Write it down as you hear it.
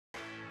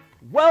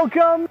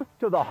Welcome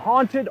to the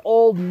Haunted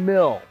Old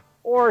Mill,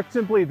 or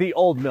simply the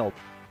Old Mill.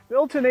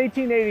 Built in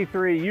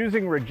 1883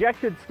 using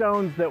rejected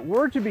stones that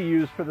were to be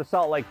used for the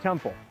Salt Lake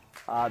Temple.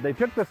 They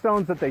took the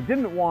stones that they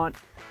didn't want,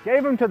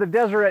 gave them to the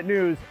Deseret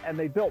News, and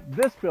they built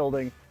this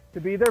building to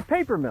be their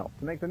paper mill,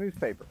 to make the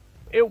newspaper.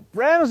 It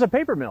ran as a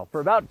paper mill for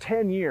about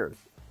 10 years.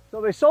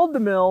 So they sold the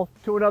mill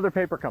to another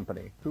paper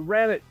company who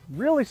ran it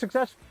really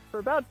successfully for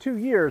about 2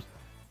 years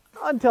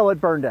until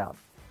it burned down.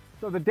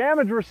 So the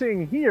damage we're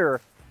seeing here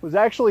was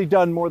actually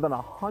done more than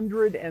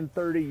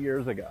 130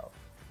 years ago.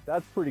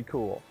 That's pretty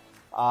cool.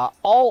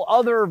 All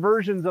other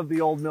versions of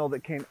the old mill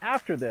that came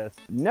after this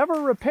never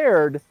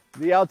repaired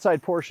the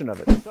outside portion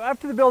of it. So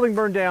after the building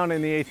burned down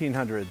in the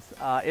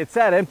 1800s, it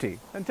sat empty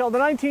until the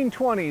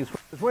 1920s,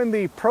 when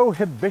the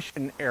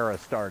Prohibition era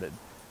started.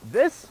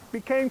 This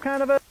became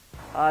kind of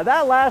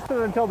that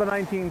lasted until the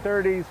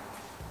 1930s.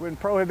 When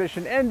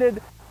Prohibition ended,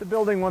 the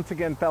building once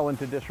again fell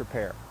into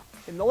disrepair.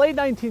 In the late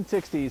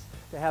 1960s,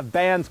 they have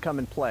bands come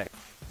and play.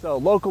 So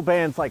local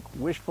bands like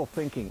Wishful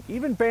Thinking,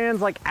 even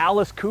bands like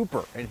Alice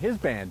Cooper and his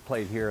band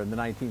played here in the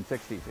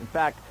 1960s. In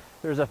fact,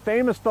 there's a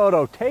famous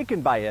photo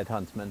taken by Ed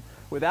Huntsman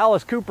with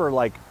Alice Cooper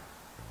like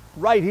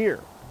right here,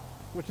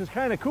 which is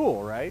kind of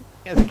cool, right?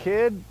 As a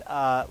kid,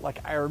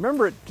 I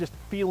remember it just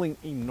feeling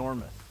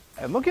enormous.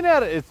 And looking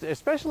at it,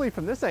 especially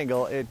from this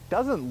angle, it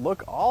doesn't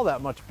look all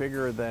that much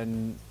bigger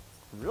than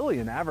really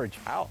an average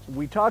house.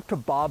 We talked to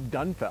Bob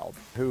Dunfeld,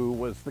 who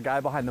was the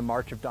guy behind the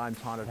March of Dimes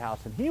haunted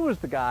house, and he was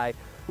the guy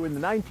who in the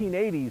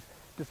 1980s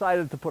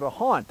decided to put a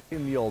haunt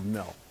in the old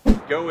mill.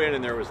 Go in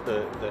and there was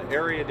the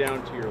area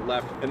down to your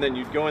left, and then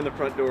you'd go in the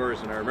front doors,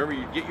 and I remember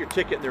you'd get your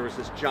ticket and there was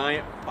this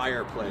giant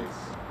fireplace,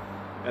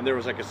 and there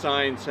was like a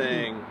sign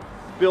saying,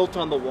 built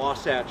on the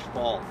Wasatch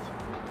Fault.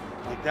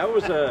 Like that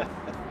was,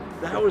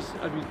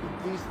 I mean,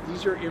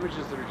 these are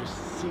images that are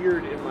just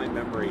seared in my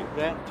memory.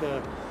 That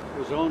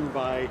was owned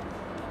by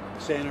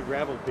sand and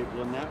gravel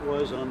people, and that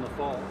was on the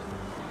fault.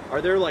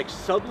 Are there like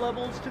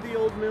sub-levels to the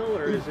old mill,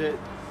 or is it?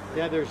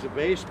 Yeah, there's a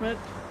basement,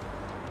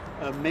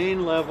 a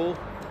main level,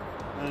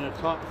 and a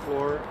top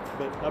floor,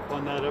 but up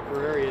on that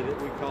upper area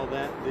that we call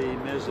that the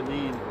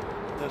mezzanine.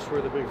 That's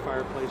where the big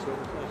fireplace was,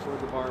 that's where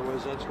the bar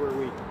was, that's where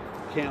we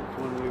camped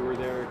when we were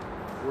there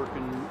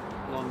working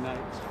long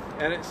nights.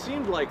 And it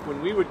seemed like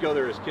when we would go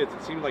there as kids,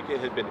 it seemed like it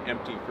had been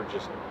empty for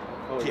just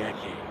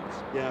decades.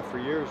 Yeah, for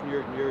years and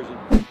years and years.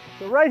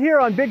 So right here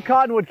on Big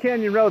Cottonwood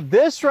Canyon Road,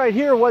 this right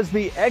here was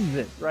the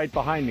exit right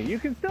behind me. You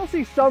can still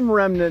see some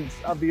remnants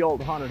of the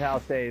old haunted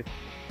house days.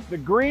 The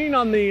green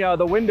on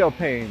the window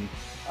panes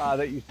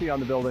that you see on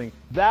the building,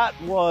 that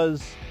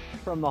was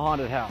from the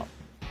haunted house.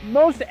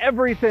 Most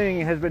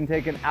everything has been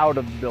taken out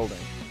of the building.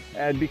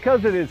 And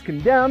because it is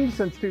condemned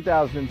since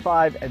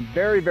 2005 and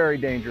very, very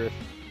dangerous,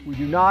 we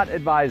do not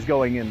advise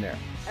going in there.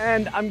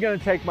 And I'm gonna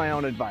take my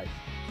own advice,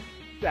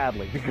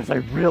 sadly, because I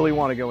really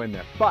wanna go in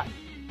there. But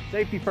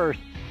safety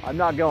first, I'm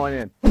not going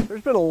in.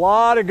 There's been a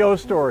lot of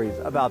ghost stories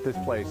about this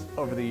place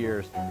over the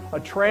years. A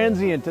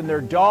transient and their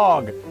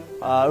dog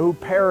who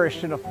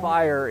perished in a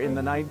fire in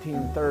the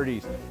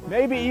 1930s.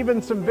 Maybe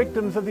even some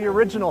victims of the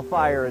original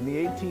fire in the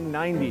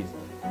 1890s.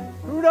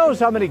 Who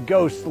knows how many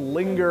ghosts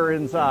linger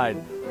inside.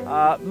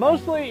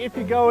 Mostly if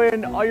you go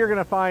in, all you're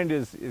gonna find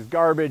is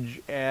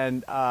garbage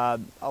and a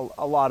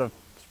lot of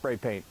spray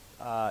paint.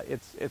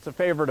 It's a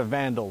favorite of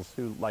vandals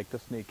who like to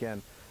sneak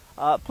in.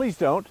 Please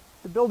don't.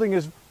 The building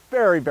is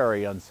very,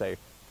 very unsafe.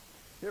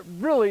 It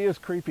really is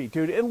creepy,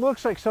 dude. It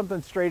looks like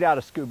something straight out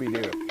of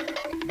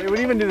Scooby-Doo. They would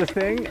even do this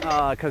thing,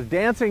 because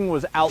dancing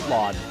was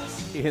outlawed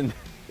in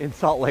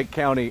Salt Lake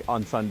County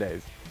on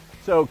Sundays.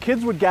 So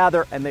kids would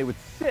gather and they would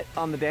sit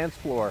on the dance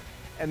floor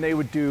and they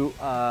would do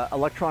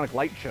electronic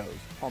light shows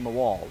on the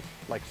walls,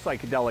 like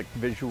psychedelic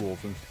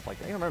visuals and stuff like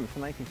that. I remember it's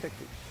the 1960s.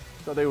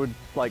 So they would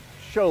like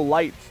show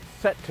lights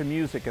set to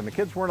music, and the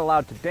kids weren't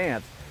allowed to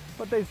dance,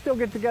 but they'd still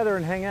get together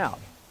and hang out.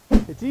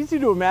 It's easy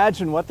to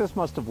imagine what this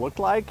must have looked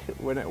like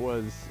when it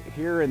was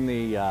here in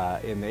the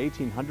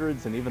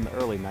 1800s and even the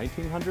early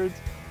 1900s,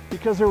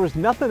 because there was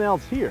nothing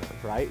else here,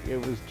 right?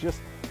 It was just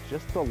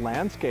the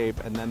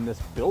landscape and then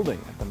this building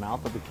at the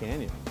mouth of the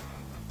canyon.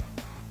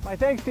 My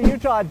thanks to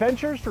Utah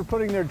Adventures for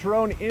putting their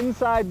drone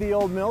inside the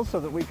old mill so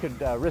that we could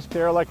risk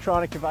their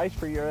electronic device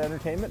for your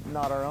entertainment,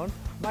 not our own.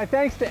 My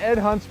thanks to Ed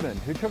Huntsman,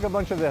 who took a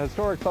bunch of the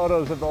historic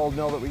photos of the old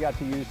mill that we got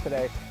to use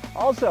today.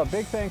 Also,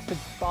 big thanks to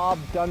Bob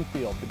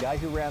Dunfield, the guy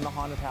who ran the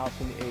haunted house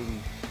in the 80s,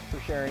 for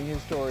sharing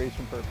his stories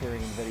and for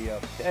appearing in the video,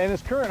 and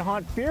his current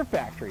haunt, Fear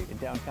Factory, in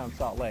downtown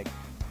Salt Lake.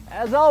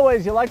 As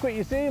always, you like what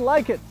you see,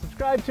 like it,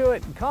 subscribe to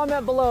it, and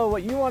comment below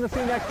what you want to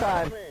see next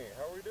time. How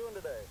are we doing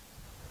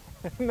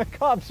today? And the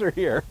cops are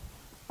here.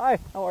 Hi,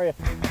 how are you?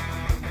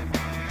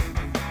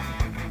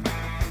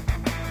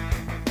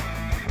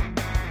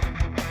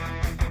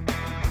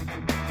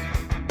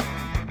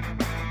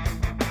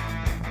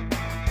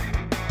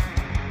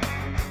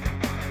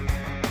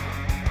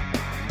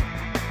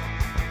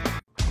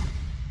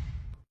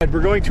 We're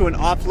going to an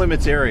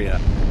off-limits area.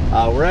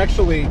 We're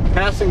actually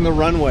passing the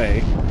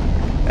runway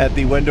at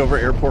the Wendover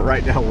Airport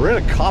right now. We're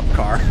in a cop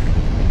car.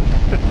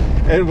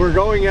 and we're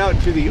going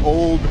out to the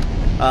old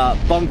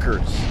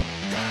bunkers.